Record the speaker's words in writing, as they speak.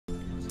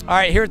All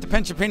right, here at the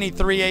Pennsylvania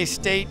 3A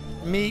State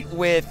meet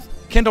with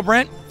Kendall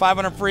Brent,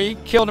 500 free,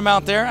 killed him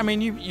out there. I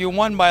mean, you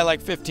won by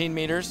like 15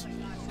 meters.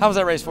 How was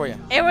that race for you?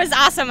 It was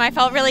awesome. I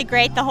felt really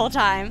great the whole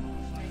time.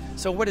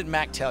 So what did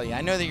Mac tell you?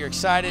 I know that you're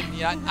excited.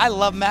 You know, I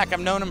love Mac.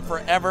 I've known him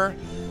forever.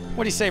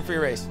 What do you say for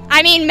your race?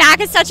 I mean, Mac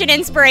is such an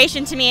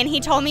inspiration to me, and he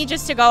told me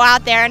just to go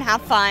out there and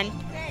have fun.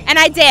 And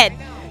I did.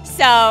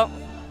 So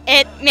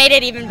it made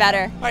it even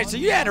better. All right, so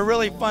you had a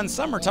really fun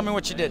summer. Tell me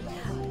what you did.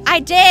 I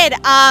did.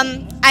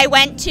 I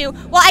went to,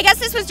 well, I guess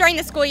this was during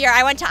the school year.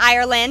 I went to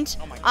Ireland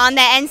on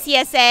the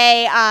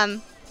NCSA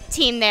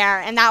team there,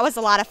 and that was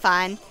a lot of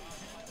fun.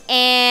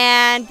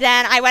 And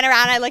then I went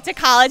around, I looked at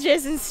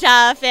colleges and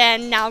stuff,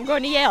 and now I'm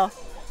going to Yale.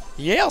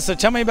 Yale, so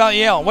tell me about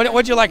Yale. What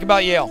did you like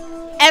about Yale?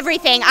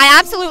 Everything. I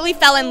absolutely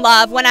fell in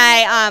love when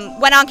I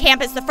went on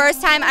campus. The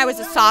first time I was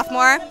a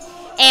sophomore,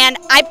 and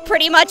I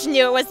pretty much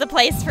knew it was the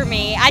place for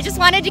me. I just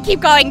wanted to keep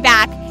going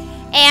back.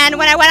 And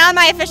when I went on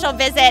my official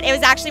visit, it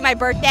was actually my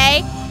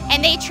birthday,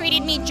 and they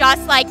treated me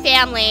just like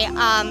family.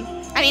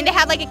 I mean, they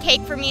had like a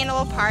cake for me and a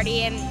little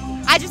party, and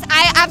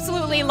I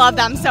absolutely love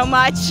them so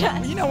much.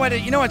 You know what?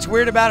 You know what's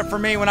weird about it for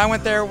me? When I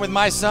went there with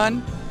my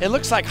son, it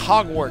looks like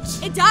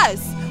Hogwarts. It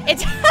does. It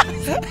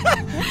does.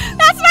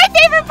 That's my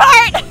favorite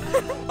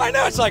part. I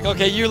know. It's like,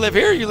 okay, you live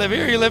here, you live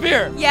here, you live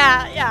here.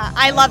 Yeah,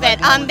 I love it.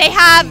 They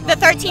have the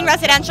 13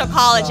 residential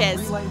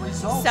colleges,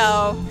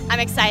 so I'm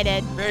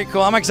excited. Very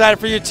cool. I'm excited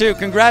for you too.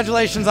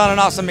 Congratulations on an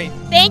awesome meet.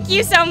 Thank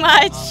you so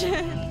much.